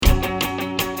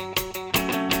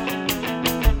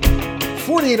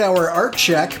48-hour art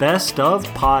check. Best of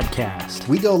podcast.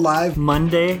 We go live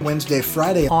Monday, Wednesday,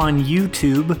 Friday on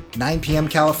YouTube. 9 p.m.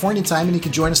 California time, and you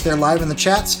can join us there live in the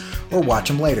chats or watch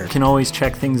them later. You can always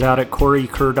check things out at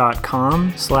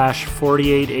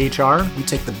CoreyKerr.com/48HR. We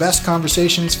take the best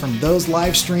conversations from those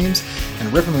live streams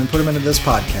and rip them and put them into this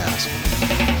podcast.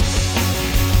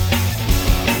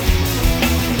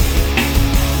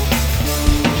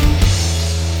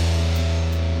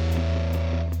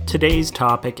 Today's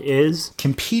topic is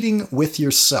competing with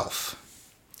yourself.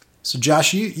 So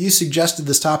Josh, you suggested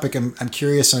this topic. I'm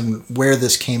curious on where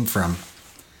this came from.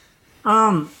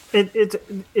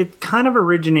 It kind of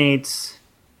originates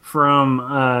from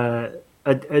a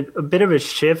bit of a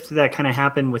shift that kind of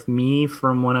happened with me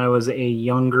from when I was a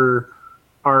younger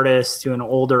artist to an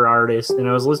older artist. And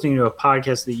I was listening to a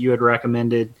podcast that you had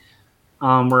recommended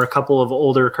where a couple of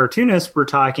older cartoonists were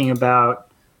talking about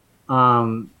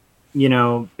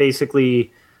basically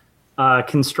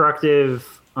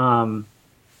constructive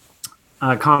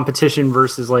competition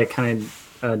versus like kind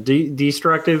of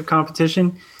destructive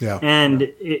competition. Yeah.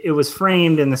 And it was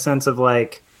framed in the sense of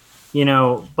like,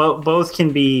 both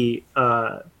can be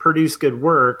produce good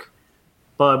work,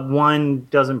 but one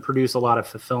doesn't produce a lot of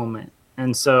fulfillment.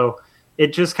 And so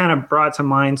it just kind of brought to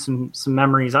mind some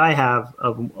memories I have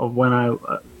of when I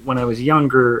was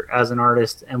younger as an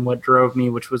artist and what drove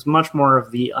me, which was much more of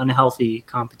the unhealthy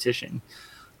competition.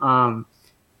 And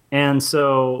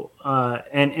so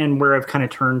where I've kind of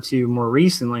turned to more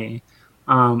recently.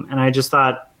 And I just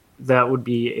thought that would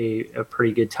be a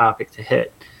pretty good topic to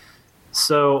hit.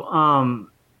 So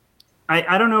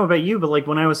I don't know about you, but like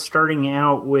when I was starting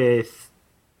out with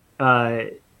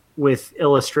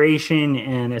illustration,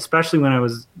 and especially when I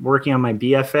was working on my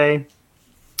BFA,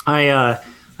 I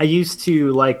used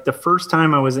to, like, the first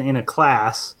time I was in a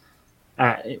class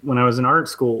when I was in art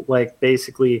school, like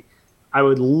basically I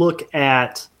would look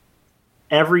at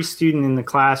every student in the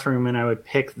classroom and I would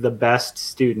pick the best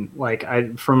student.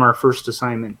 Like from our first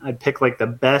assignment, I'd pick like the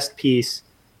best piece,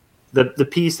 the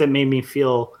piece that made me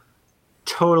feel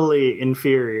totally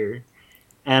inferior.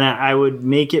 And I would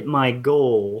make it my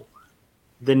goal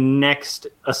the next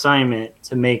assignment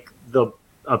to make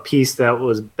a piece that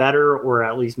was better or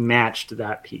at least matched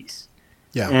that piece.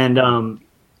 Yeah.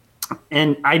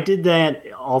 And I did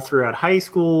that all throughout high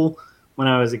school. When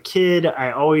I was a kid, I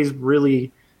always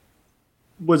really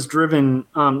was driven,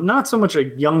 not so much a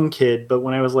young kid, but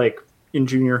when I was like in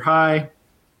junior high,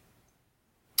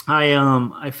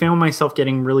 I found myself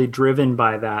getting really driven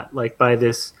by that, like by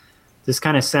this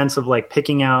kind of sense of like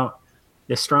picking out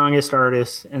the strongest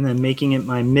artists and then making it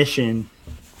my mission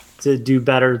to do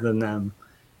better than them.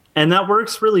 And that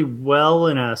works really well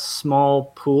in a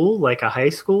small pool, like a high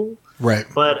school. Right.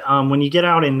 But when you get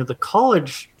out into the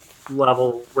college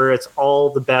level, where it's all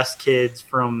the best kids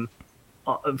from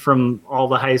all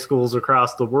the high schools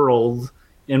across the world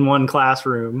in one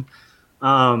classroom,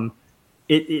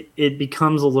 it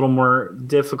becomes a little more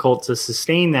difficult to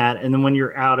sustain that. And then when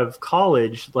you're out of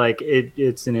college, like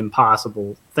it's an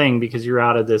impossible thing because you're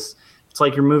out of this. It's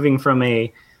like you're moving from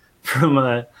a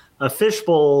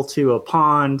fishbowl to a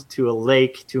pond to a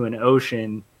lake to an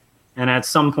ocean, and at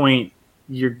some point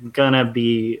you're gonna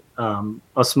be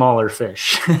a smaller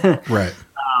fish. Right.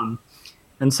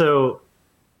 And so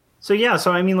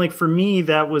I mean, like for me,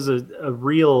 that was a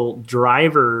real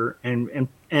driver, and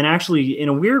actually in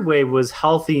a weird way was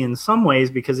healthy in some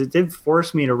ways because it did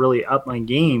force me to really up my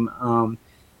game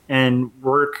and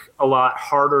work a lot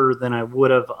harder than I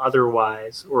would have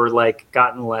otherwise, or like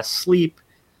gotten less sleep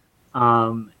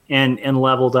and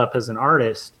leveled up as an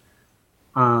artist.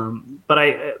 But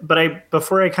I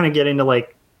before I kind of get into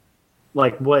like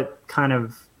what kind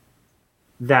of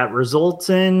that results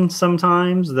in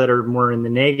sometimes that are more in the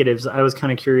negatives, I was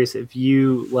kind of curious if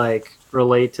you like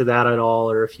relate to that at all,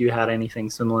 or if you had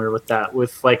anything similar with that,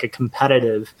 with like a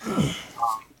competitive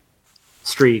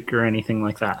streak or anything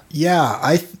like that. Yeah,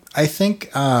 I think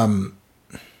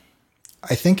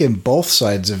in both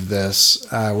sides of this,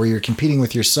 where you're competing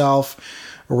with yourself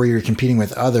or where you're competing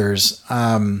with others,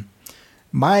 I've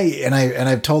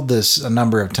told this a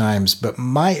number of times, but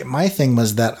my thing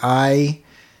was that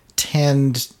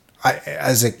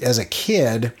as a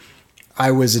kid,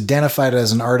 I was identified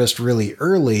as an artist really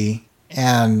early,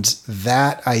 and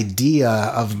that idea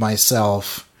of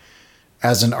myself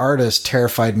as an artist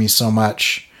terrified me so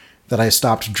much that I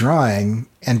stopped drawing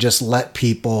and just let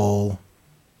people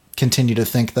continue to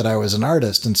think that I was an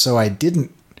artist. And so I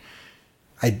didn't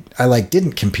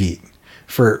compete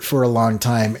for a long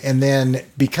time. And then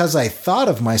because I thought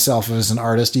of myself as an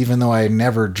artist, even though I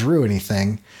never drew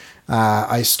anything,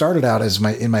 I started out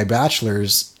in my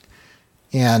bachelor's,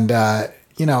 and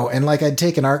and like I'd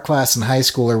take an art class in high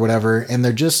school or whatever, and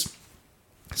they're just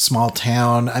small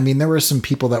town. I mean, there were some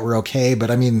people that were okay,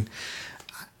 but I mean,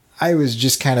 I was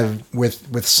just kind of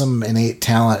with some innate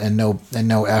talent and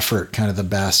no effort, kind of the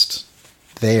best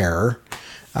there.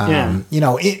 And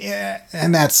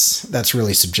that's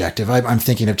really subjective. I'm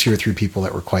thinking of 2 or 3 people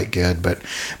that were quite good, but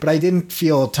I didn't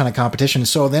feel a ton of competition.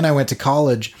 So then I went to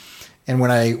college, and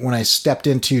when I stepped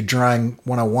into Drawing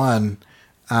 101,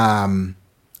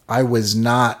 I was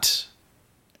not.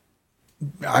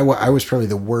 I was probably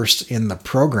the worst in the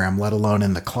program, let alone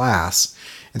in the class.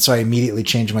 And so I immediately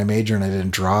changed my major, and I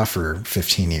didn't draw for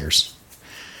 15 years.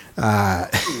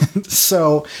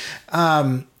 So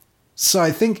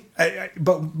I think,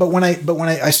 but when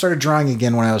I started drawing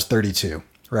again when I was 32,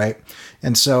 right?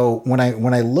 And so when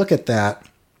I look at that,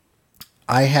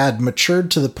 I had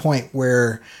matured to the point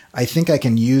where I think I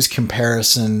can use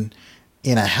comparison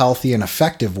in a healthy and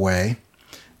effective way.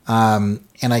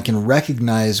 And I can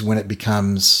recognize when it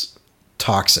becomes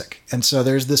toxic. And so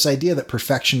there's this idea that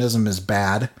perfectionism is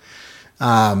bad,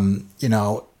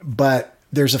 but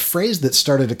there's a phrase that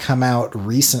started to come out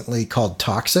recently called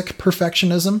toxic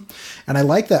perfectionism. And I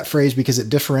like that phrase because it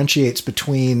differentiates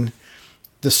between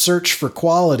the search for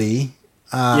quality,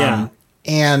 and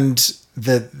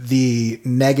the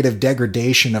negative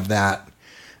degradation of that,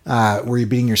 where you're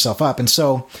beating yourself up. And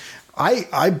so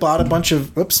I bought a bunch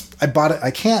of,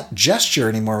 I can't gesture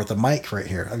anymore with the mic right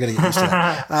here. I've got to get used to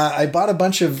that. I bought a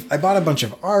bunch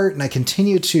of art, and I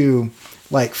continue to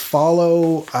like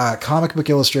follow comic book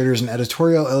illustrators and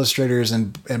editorial illustrators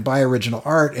and buy original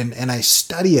art. And I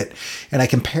study it, and I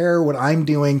compare what I'm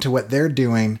doing to what they're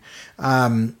doing.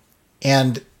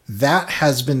 And that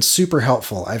has been super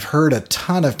helpful. I've heard a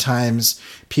ton of times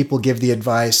people give the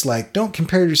advice like, don't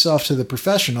compare yourself to the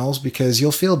professionals because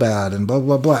you'll feel bad and blah,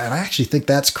 blah, blah. And I actually think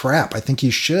that's crap. I think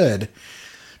you should,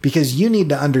 because you need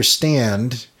to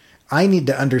understand, I need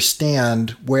to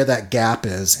understand where that gap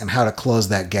is and how to close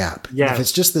that gap. Yeah. If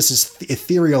it's just this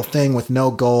ethereal thing with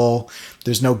no goal,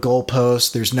 there's no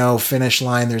goalpost, there's no finish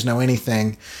line, there's no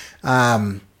anything.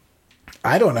 I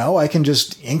don't know. I can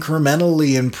just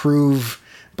incrementally improve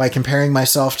by comparing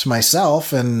myself to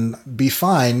myself and be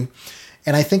fine.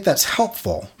 And I think that's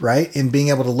helpful, right? In being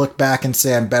able to look back and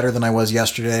say, I'm better than I was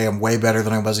yesterday. I'm way better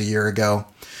than I was a year ago.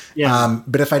 Yeah.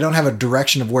 But if I don't have a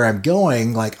direction of where I'm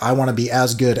going, like I want to be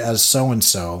as good as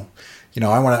so-and-so,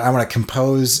 I want to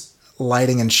compose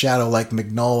lighting and shadow like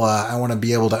Mignola. I want to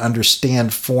be able to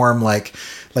understand form like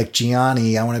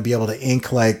Gianni. I want to be able to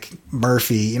ink like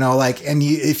Murphy,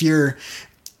 if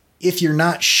you're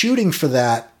not shooting for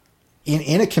that,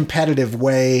 in a competitive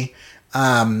way,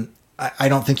 I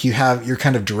don't think you're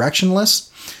kind of directionless.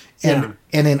 And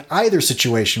in either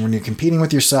situation, when you're competing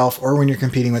with yourself or when you're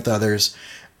competing with others,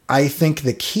 I think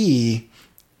the key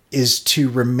is to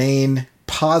remain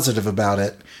positive about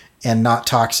it and not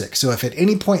toxic. So if at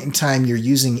any point in time you're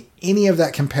using any of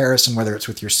that comparison, whether it's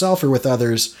with yourself or with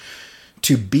others,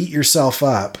 to beat yourself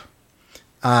up,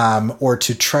 or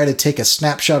to try to take a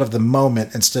snapshot of the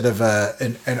moment instead of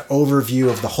an overview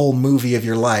of the whole movie of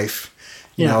your life.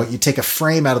 You take a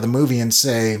frame out of the movie and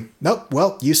say, nope,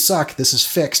 well, you suck. This is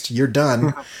fixed. You're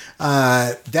done.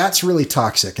 That's really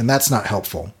toxic, and that's not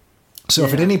helpful. So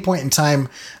if at any point in time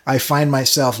I find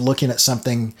myself looking at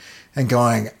something and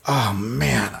going, oh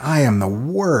man, I am the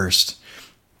worst,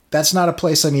 that's not a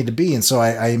place I need to be. And so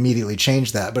I immediately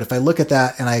change that. But if I look at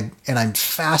that and I'm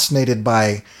fascinated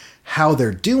by how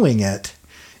they're doing it,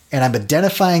 and I'm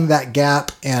identifying that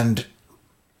gap and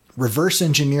reverse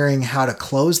engineering how to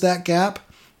close that gap,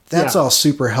 that's all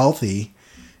super healthy.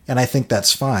 And I think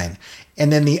that's fine.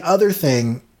 And then the other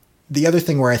thing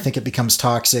where I think it becomes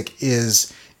toxic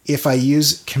is if I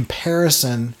use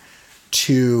comparison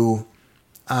to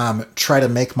try to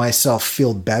make myself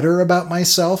feel better about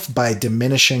myself by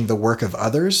diminishing the work of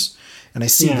others. And I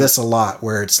see this a lot,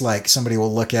 where it's like somebody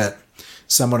will look at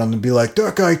someone and be like,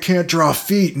 that guy can't draw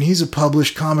feet and he's a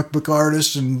published comic book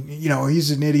artist and, he's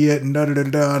an idiot and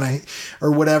da-da-da-da,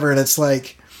 or whatever. And it's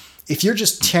like, if you're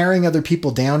just tearing other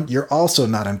people down, you're also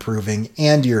not improving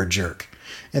and you're a jerk.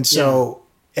 And so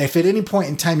if at any point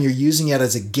in time you're using it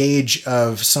as a gauge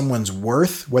of someone's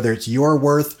worth, whether it's your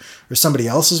worth or somebody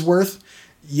else's worth,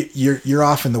 you're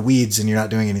off in the weeds and you're not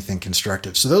doing anything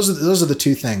constructive. So those are the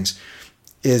two things.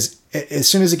 Is as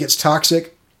soon as it gets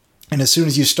toxic, and as soon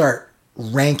as you start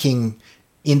ranking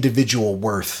individual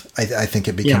worth, I think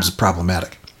it becomes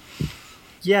problematic.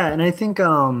 Yeah, and I think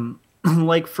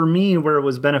like for me, where it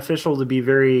was beneficial to be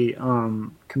very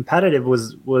competitive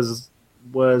was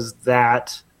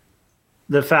that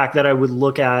the fact that I would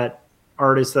look at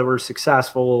artists that were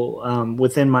successful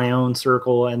within my own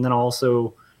circle, and then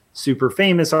also super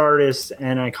famous artists,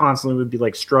 and I constantly would be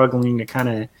like struggling to kind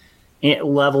of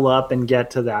level up and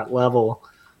get to that level.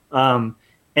 And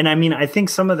I mean, I think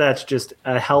some of that's just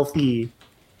a healthy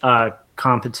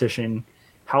competition.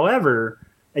 However,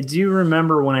 I do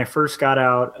remember when I first got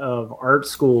out of art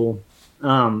school,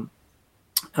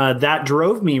 that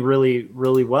drove me really,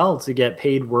 really well to get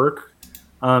paid work,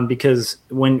 because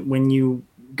when you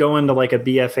go into like a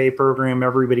BFA program,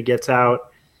 everybody gets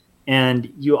out,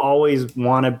 and you always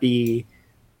want to be,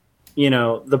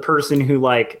 the person who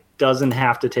like doesn't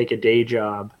have to take a day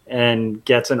job and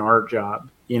gets an art job,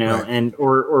 Right. and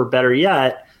or better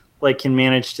yet, like can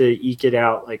manage to eke it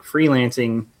out like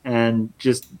freelancing and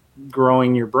just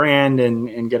growing your brand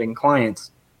and getting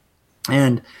clients.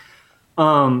 And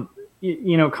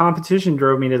competition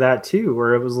drove me to that too,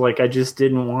 where it was like I just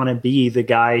didn't want to be the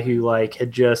guy who like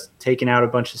had just taken out a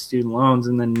bunch of student loans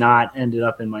and then not ended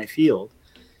up in my field.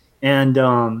 And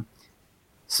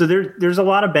so there's a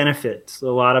lot of benefits, a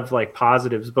lot of like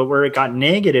positives, but where it got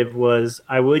negative was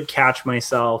I would catch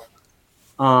myself,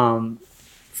 for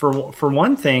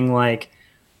one thing, like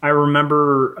I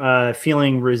remember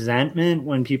feeling resentment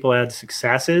when people had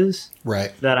successes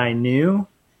Right. that I knew,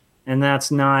 and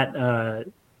that's not a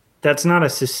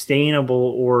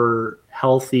sustainable or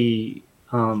healthy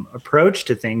approach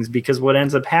to things, because what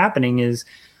ends up happening is,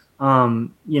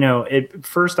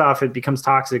 first off, it becomes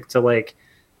toxic to like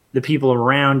the people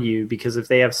around you, because if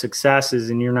they have successes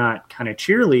and you're not kind of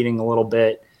cheerleading a little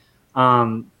bit,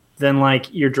 then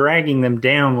like you're dragging them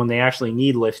down when they actually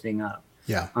need lifting up.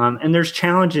 Yeah. And there's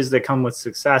challenges that come with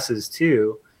successes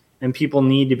too. And people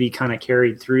need to be kind of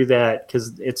carried through that,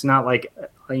 because it's not like,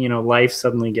 life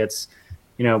suddenly gets,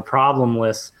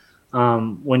 problemless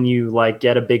when you like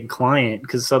get a big client,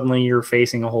 because suddenly you're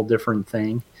facing a whole different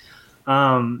thing.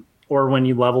 Or when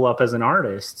you level up as an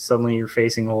artist, suddenly you're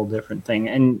facing a whole different thing.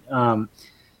 And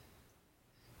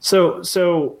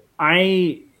so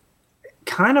I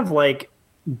kind of like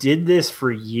did this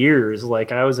for years.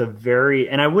 Like I was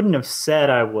and I wouldn't have said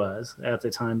I was at the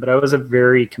time, but I was a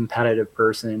very competitive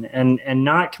person, and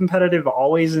not competitive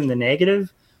always in the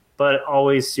negative, but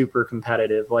always super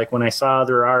competitive. Like when I saw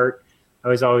other art, I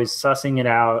was always sussing it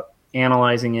out,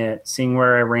 analyzing it, seeing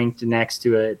where I ranked next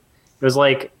to it. It was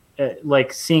like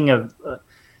seeing it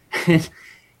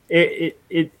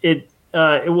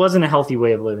wasn't a healthy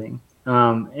way of living.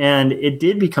 And it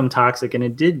did become toxic, and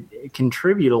it did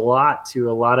contribute a lot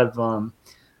to a lot of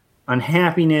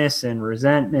unhappiness and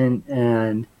resentment.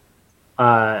 And,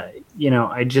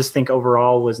 I just think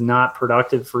overall was not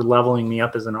productive for leveling me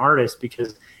up as an artist,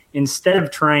 because instead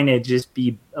of trying to just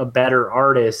be a better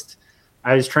artist,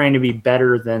 I was trying to be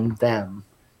better than them.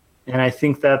 And I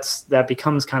think that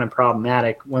becomes kind of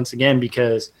problematic once again,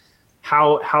 because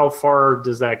how far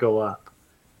does that go up?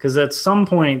 Because at some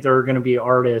point there are going to be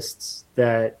artists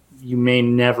that you may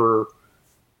never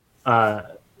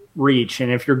reach.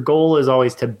 And if your goal is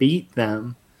always to beat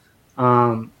them,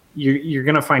 you're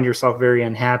going to find yourself very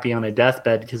unhappy on a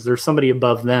deathbed, because there's somebody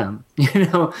above them,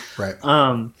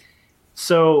 Right.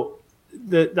 So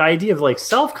the idea of like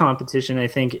self-competition, I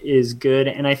think, is good.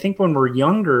 And I think when we're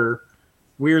younger,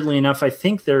 weirdly enough, I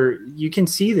think you can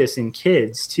see this in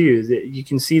kids too, that you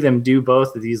can see them do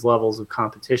both of these levels of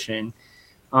competition.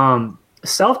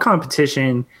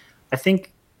 Self-competition, I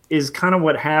think, is kind of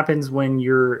what happens when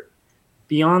you're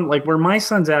beyond, like where my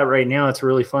son's at right now. It's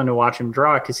really fun to watch him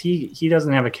draw, because he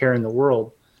doesn't have a care in the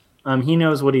world. He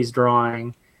knows what he's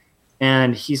drawing,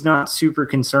 and he's not super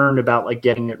concerned about like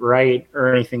getting it right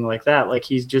or anything like that. Like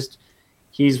he's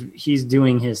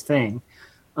doing his thing.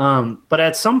 But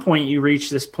at some point you reach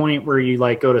this point where you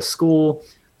like go to school,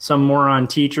 some moron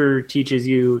teacher teaches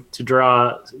you to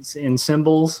draw in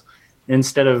symbols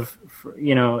instead of,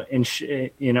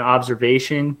 in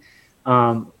observation,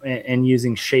 and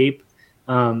using shape.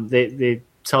 They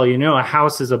tell you, no, a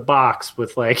house is a box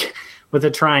with like, with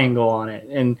a triangle on it.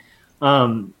 And,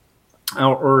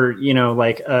 or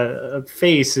like a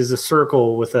face is a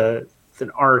circle with an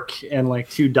arc and like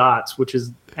two dots, which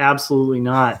is absolutely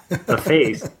not a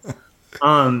face.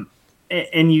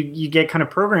 And you get kind of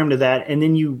programmed to that, and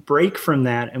then you break from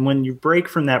that. And when you break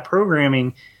from that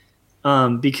programming,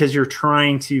 because you're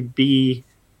trying to be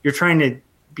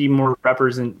more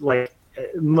represent, like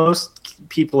most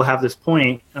people have this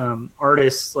point,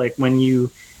 artists, like when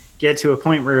you get to a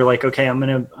point where you're like, okay, I'm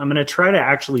gonna try to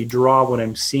actually draw what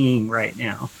I'm seeing right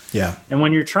now. Yeah. And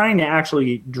when you're trying to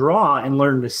actually draw and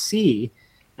learn to see,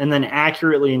 and then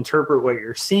accurately interpret what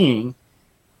you're seeing,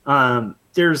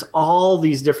 there's all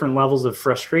these different levels of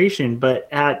frustration. But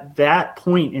at that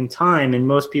point in time, in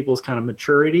most people's kind of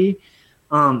maturity,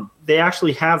 they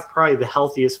actually have probably the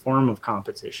healthiest form of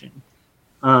competition.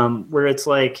 where it's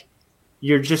like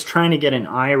you're just trying to get an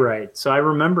eye right. So I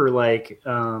remember like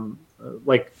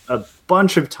a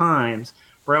bunch of times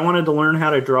where I wanted to learn how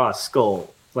to draw a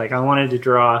skull. Like I wanted to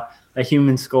draw a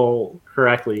human skull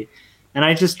correctly. And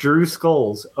I just drew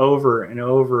skulls over and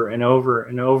over and over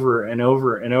and over and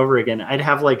over and over again. I'd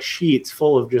have like sheets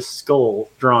full of just skull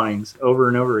drawings over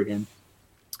and over again.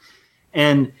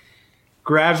 And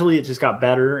gradually it just got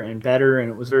better and better,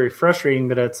 and it was very frustrating.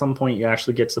 But at some point you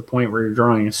actually get to the point where you're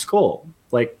drawing a skull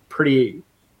like pretty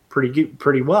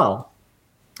well.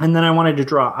 And then I wanted to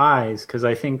draw eyes, because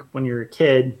I think when you're a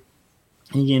kid,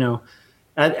 you know,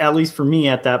 at least for me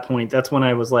at that point, that's when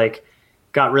I was like,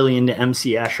 got really into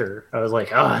MC Escher. I was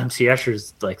like, oh, MC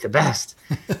Escher's like the best.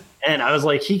 And I was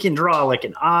like, he can draw like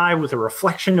an eye with a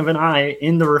reflection of an eye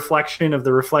in the reflection of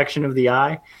the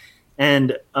eye.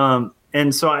 And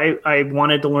so I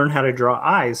wanted to learn how to draw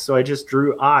eyes. So I just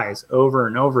drew eyes over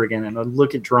and over again, and I'd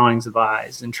look at drawings of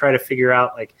eyes and try to figure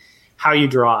out like how you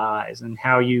draw eyes and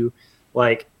how you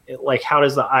like how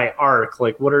does the eye arc?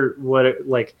 Like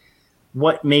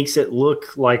what makes it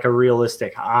look like a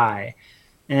realistic eye?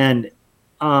 And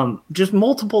just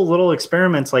multiple little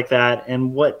experiments like that.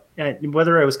 And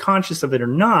whether I was conscious of it or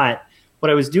not,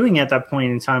 what I was doing at that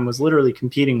point in time was literally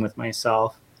competing with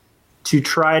myself to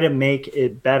try to make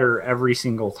it better every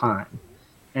single time,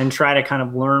 and try to kind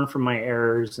of learn from my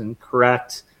errors and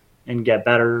correct and get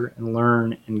better, and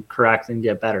learn and correct and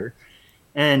get better.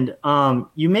 And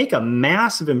you make a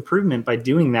massive improvement by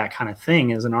doing that kind of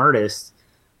thing as an artist.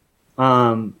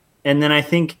 And then I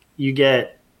think you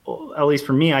get, at least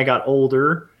for me, I got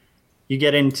older. You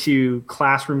get into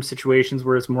classroom situations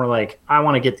where it's more like, I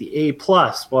want to get the A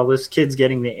plus while this kid's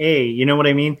getting the A. You know what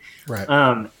I mean?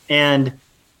 Right. And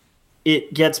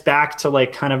it gets back to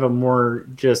like kind of a more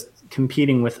just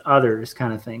competing with others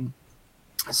kind of thing.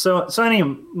 So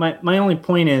anyway, my only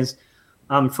point is,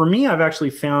 for me, I've actually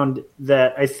found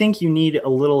that I think you need a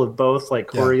little of both, like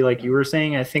Corey, like you were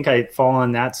saying. I think I fall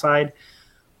on that side.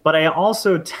 But I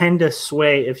also tend to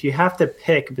sway, if you have to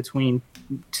pick between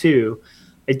two,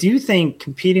 I do think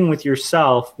competing with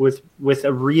yourself with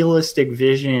a realistic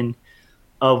vision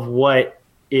of what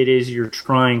it is you're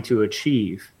trying to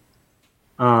achieve,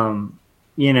 always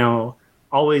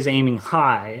aiming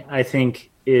high, I think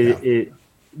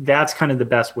that's kind of the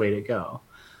best way to go,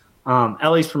 at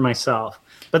least for myself.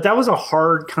 But that was a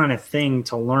hard kind of thing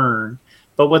to learn.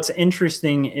 But what's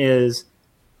interesting is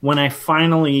when I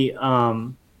finally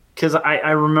because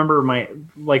I remember my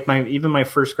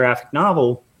first graphic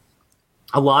novel,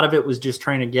 a lot of it was just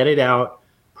trying to get it out,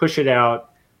 push it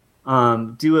out,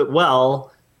 do it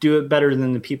well, do it better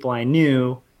than the people I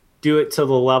knew, do it to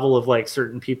the level of like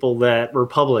certain people that were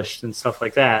published and stuff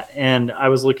like that. And I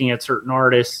was looking at certain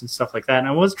artists and stuff like that, and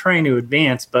I was trying to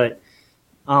advance, but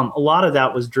a lot of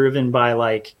that was driven by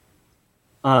like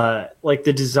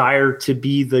the desire to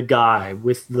be the guy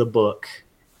with the book,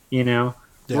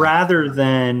 rather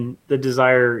than the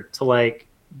desire to like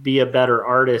be a better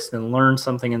artist and learn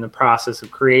something in the process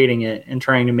of creating it and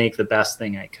trying to make the best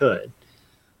thing I could.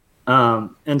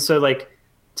 And so like,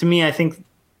 to me, I think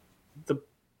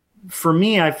for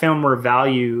me, I found more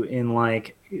value in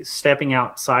like stepping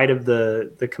outside of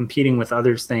the competing with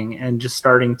others thing and just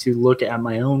starting to look at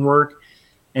my own work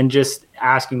and just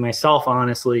asking myself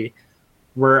honestly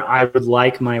where I would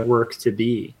like my work to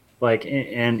be, like,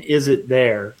 and is it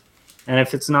there? And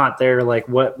if it's not there, like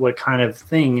what kind of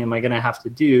thing am I going to have to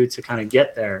do to kind of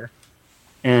get there?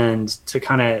 And to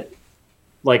kind of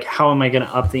like, how am I going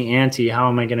to up the ante? How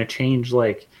am I going to change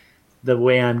like the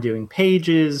way I'm doing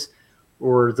pages,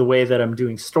 or the way that I'm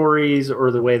doing stories,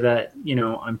 or the way that,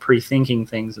 I'm pre-thinking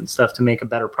things and stuff to make a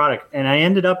better product. And I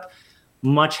ended up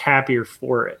much happier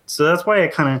for it. So that's why I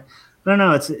kind of, I don't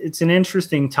know, it's an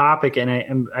interesting topic,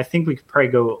 and I think we could probably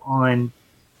go on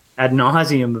ad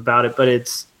nauseum about it, but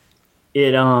it's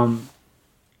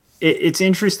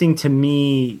interesting to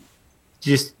me,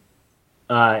 just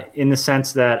in the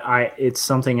sense that it's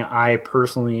something I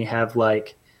personally have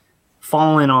like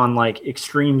fallen on like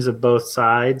extremes of both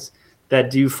sides that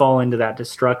do fall into that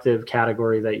destructive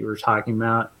category that you were talking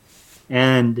about,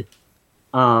 and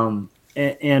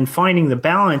finding the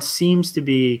balance seems to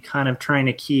be kind of trying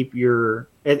to keep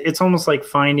it's almost like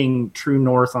finding true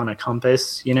north on a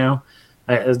compass,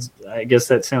 I guess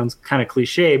that sounds kind of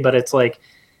cliche, but it's like,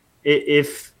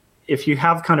 if you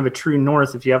have kind of a true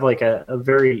north, if you have like a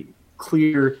very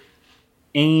clear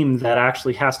aim that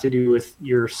actually has to do with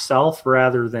yourself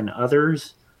rather than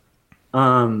others,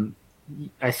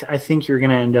 I think you're going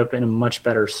to end up in a much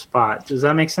better spot. Does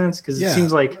that make sense? Because it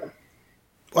seems like,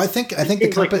 well, I think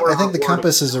the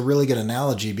compass is a really good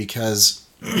analogy, because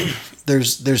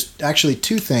there's actually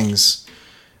two things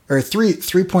or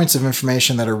three points of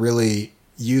information that are really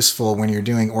useful when you're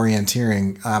doing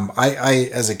orienteering. I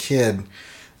as a kid,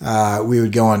 we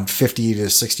would go on 50 to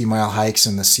 60 mile hikes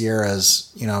in the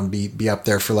Sierras, and be up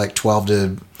there for like 12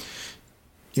 to,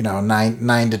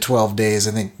 9 to 12 days.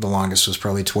 I think the longest was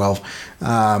probably 12.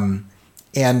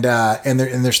 And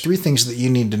there's three things that you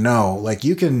need to know. Like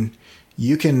you can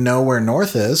know where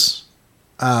north is,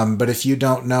 but if you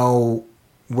don't know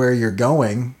where you're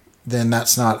going, then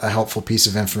that's not a helpful piece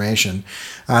of information.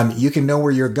 You can know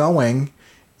where you're going,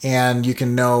 and you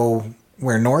can know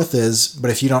where north is,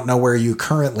 but if you don't know where you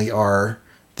currently are,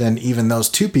 then even those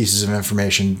two pieces of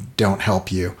information don't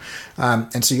help you.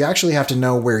 And so you actually have to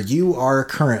know where you are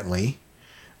currently,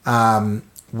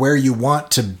 where you want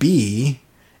to be,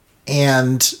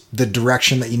 and the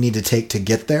direction that you need to take to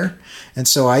get there. And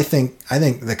so I think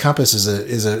the compass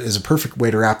is a perfect way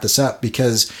to wrap this up,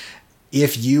 because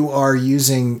if you are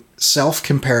using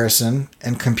self-comparison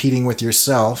and competing with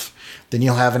yourself, then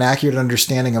you'll have an accurate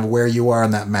understanding of where you are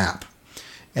on that map.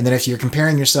 And then if you're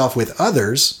comparing yourself with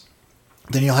others,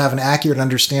 then you'll have an accurate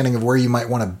understanding of where you might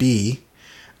want to be.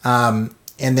 And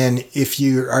then if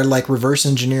you are like reverse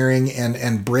engineering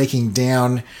and breaking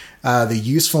down the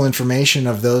useful information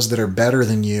of those that are better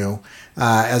than you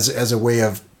as a way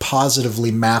of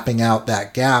positively mapping out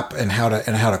that gap and how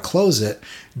to close it,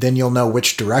 then you'll know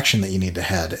which direction that you need to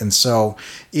head. And so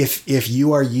if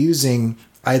you are using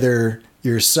either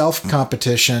your self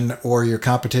competition or your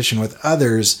competition with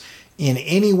others in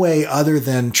any way other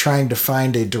than trying to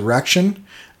find a direction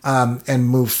and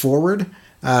move forward,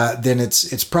 then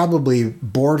it's probably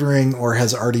bordering or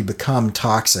has already become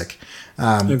toxic.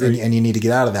 And you need to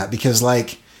get out of that, because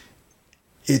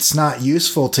it's not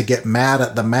useful to get mad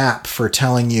at the map for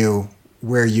telling you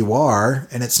where you are,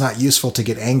 and it's not useful to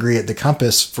get angry at the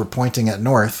compass for pointing at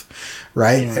north,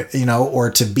 right? Yeah. Or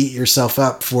to beat yourself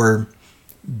up for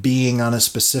being on a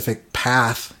specific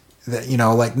path that,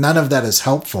 none of that is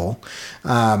helpful.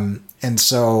 And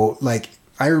so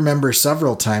I remember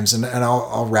several times, and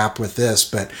I'll wrap with this,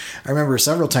 but I remember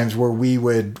several times where we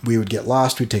would get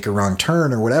lost, we'd take a wrong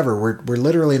turn or whatever. We're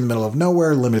literally in the middle of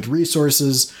nowhere, limited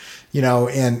resources,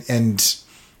 and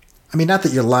I mean, not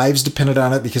that your lives depended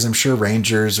on it, because I'm sure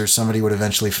rangers or somebody would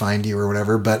eventually find you or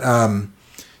whatever, but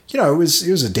it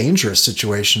was a dangerous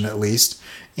situation at least,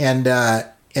 and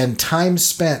time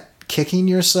spent kicking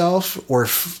yourself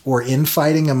or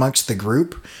infighting amongst the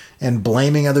group and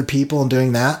blaming other people and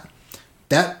doing that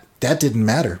didn't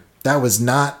matter. That was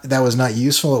not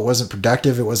useful. It wasn't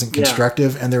productive. It wasn't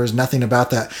constructive. Yeah. And there was nothing about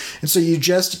that. And so you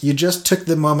just took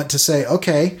the moment to say,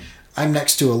 okay, I'm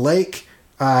next to a lake.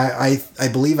 I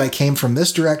believe I came from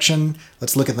this direction.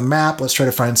 Let's look at the map. Let's try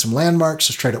to find some landmarks.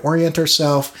 Let's try to orient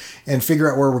ourselves and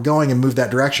figure out where we're going and move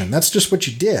that direction. That's just what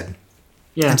you did.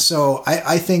 Yeah. And so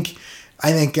I think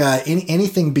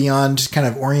anything beyond kind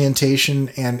of orientation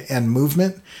and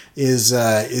movement is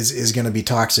going to be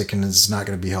toxic and is not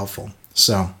going to be helpful.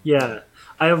 So yeah,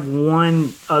 I have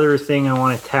one other thing I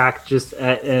want to tack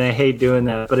and I hate doing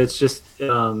that, but it's just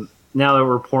now that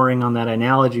we're pouring on that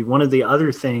analogy, one of the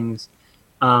other things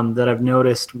that I've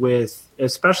noticed with,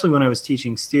 especially when I was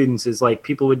teaching students, is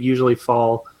people would usually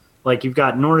fall. You've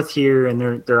got north here, and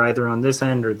they're either on this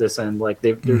end or this end.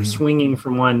 They're swinging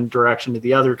from one direction to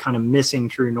the other, kind of missing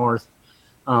true north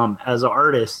as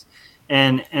artists.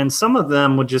 And some of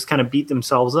them would just kind of beat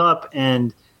themselves up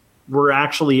and were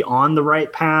actually on the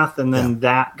right path, and then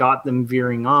that got them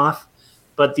veering off.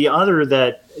 But the other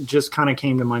that just kind of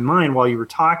came to my mind while you were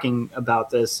talking about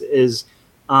this is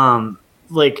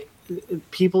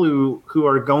people who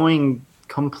are going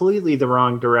completely the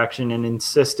wrong direction and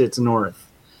insist it's north.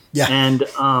 Yeah.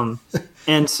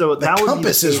 And so the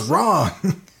compass is wrong.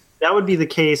 That would be the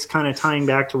case, kind of tying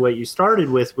back to what you started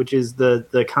with, which is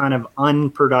the kind of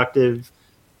unproductive,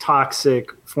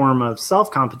 toxic form of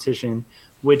self-competition,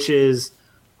 which is,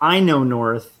 I know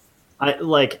north.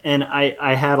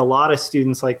 I had a lot of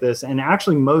students like this, and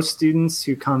actually most students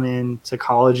who come in to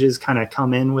colleges kind of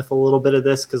come in with a little bit of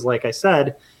this, because like I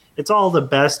said, it's all the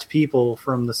best people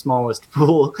from the smallest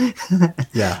pool.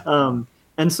 Yeah.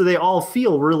 And so they all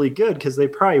feel really good because they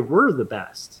probably were the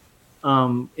best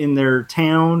in their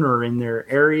town or in their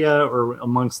area or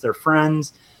amongst their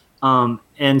friends.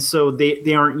 And so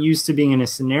they aren't used to being in a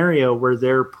scenario where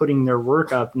they're putting their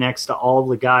work up next to all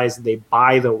the guys they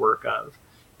buy the work of,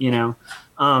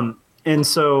 And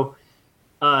so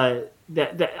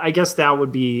that I guess that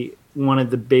would be one of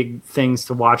the big things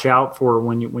to watch out for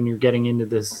when you're getting into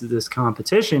this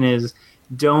competition is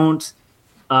don't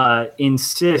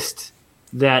insist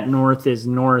that north is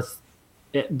north.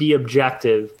 Be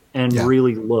objective and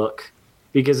really look.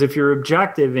 Because if you're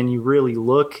objective and you really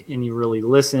look and you really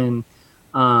listen,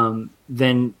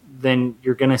 then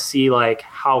you're going to see like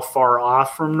how far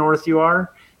off from north you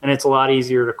are. And it's a lot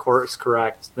easier to course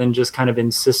correct than just kind of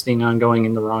insisting on going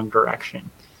in the wrong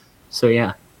direction. So,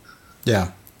 yeah.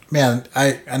 Yeah, man.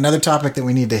 Another topic that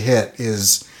we need to hit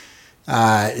is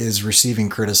receiving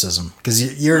criticism, because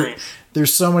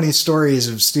there's so many stories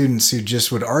of students who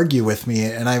just would argue with me,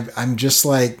 and I'm just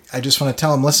like, I just want to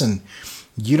tell them, listen,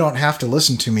 you don't have to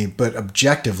listen to me, but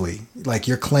objectively, like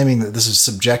you're claiming that this is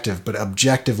subjective, but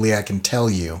objectively, I can tell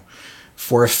you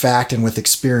for a fact and with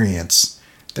experience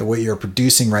that what you're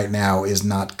producing right now is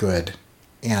not good,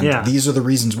 and these are the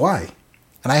reasons why.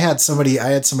 And I had somebody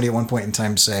at one point in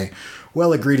time say,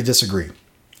 well, agree to disagree.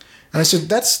 And I said,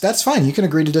 that's fine. You can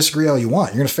agree to disagree all you want.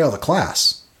 You're going to fail the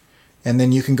class. And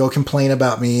then you can go complain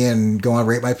about me and go on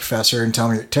rate my professor and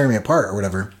tear me apart or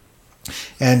whatever.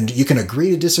 And you can agree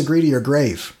to disagree to your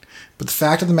grave. But the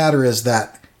fact of the matter is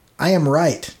that I am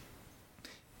right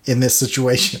in this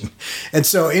situation. And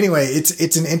so anyway,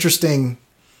 it's an interesting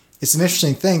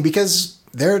thing, because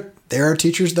there are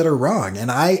teachers that are wrong.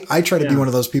 And I try to be one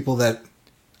of those people that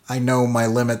I know my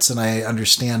limits and I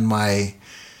understand my,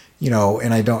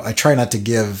 and I try not to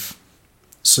give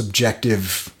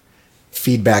subjective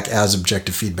feedback as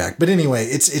objective feedback. But anyway,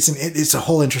 it's a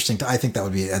whole interesting. I think that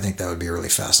would be a really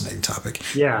fascinating topic.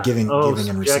 Yeah, giving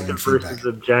and receiving feedback versus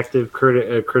objective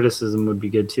criticism would be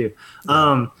good too.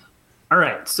 Yeah. All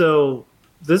right, so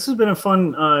this has been a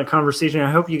fun conversation.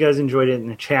 I hope you guys enjoyed it in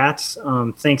the chats.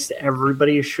 Thanks to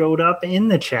everybody who showed up in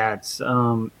the chats.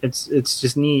 It's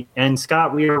just neat. And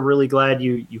Scott, we are really glad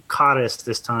you caught us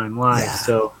this time live. Yeah.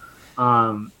 So,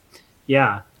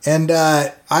 yeah. And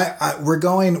we're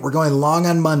going long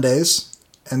on Mondays.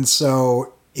 And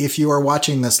so if you are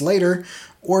watching this later,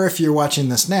 or if you're watching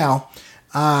this now,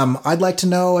 I'd like to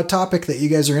know a topic that you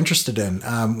guys are interested in.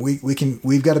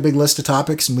 We've got a big list of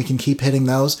topics and we can keep hitting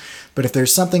those. But if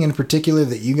there's something in particular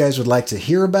that you guys would like to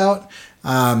hear about,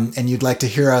 and you'd like to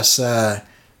hear us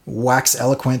wax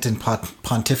eloquent and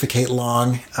pontificate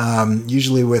long,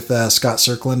 usually with Scott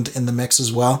Cirkland in the mix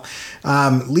as well,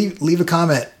 leave a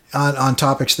comment on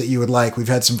topics that you would like. We've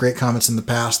had some great comments in the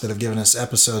past that have given us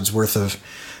episodes worth of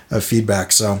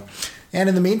feedback. So. And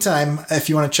in the meantime, if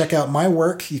you want to check out my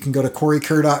work, you can go to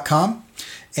CoreyKerr.com.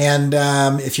 And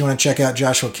if you want to check out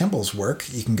Joshua Kimball's work,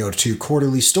 you can go to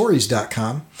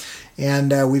QuarterlyStories.com.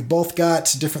 And we've both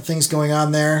got different things going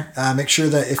on there. Make sure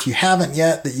that if you haven't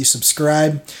yet, that you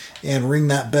subscribe and ring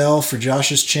that bell for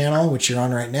Josh's channel, which you're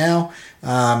on right now.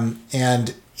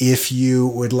 And if you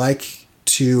would like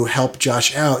to help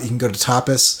Josh out, you can go to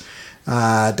Tapas.io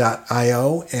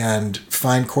and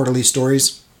find Quarterly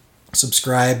Stories,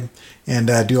 subscribe,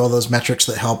 and do all those metrics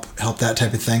that help that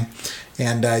type of thing.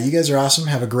 And you guys are awesome.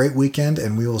 Have a great weekend,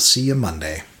 and we will see you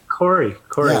Monday. Corey,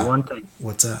 yeah. One thing.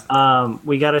 What's that?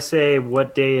 We got to say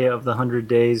what day of the 100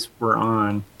 days we're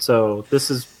on. So this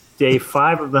is day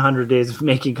 5 of the 100 days of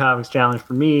Making Comics Challenge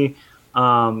for me,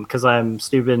 because I'm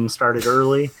stupid and started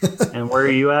early. And where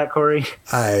are you at, Corey?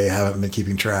 I haven't been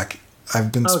keeping track.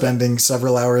 I've been spending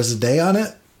several hours a day on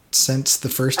it since the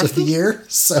first of the year.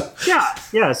 So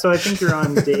yeah. So I think you're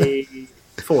on day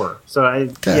 4. So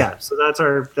so that's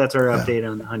our update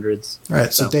on the hundreds. All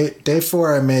right. So day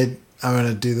 4, I'm going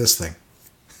to do this thing.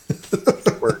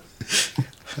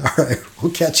 All right.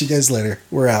 We'll catch you guys later.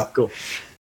 We're out. Cool.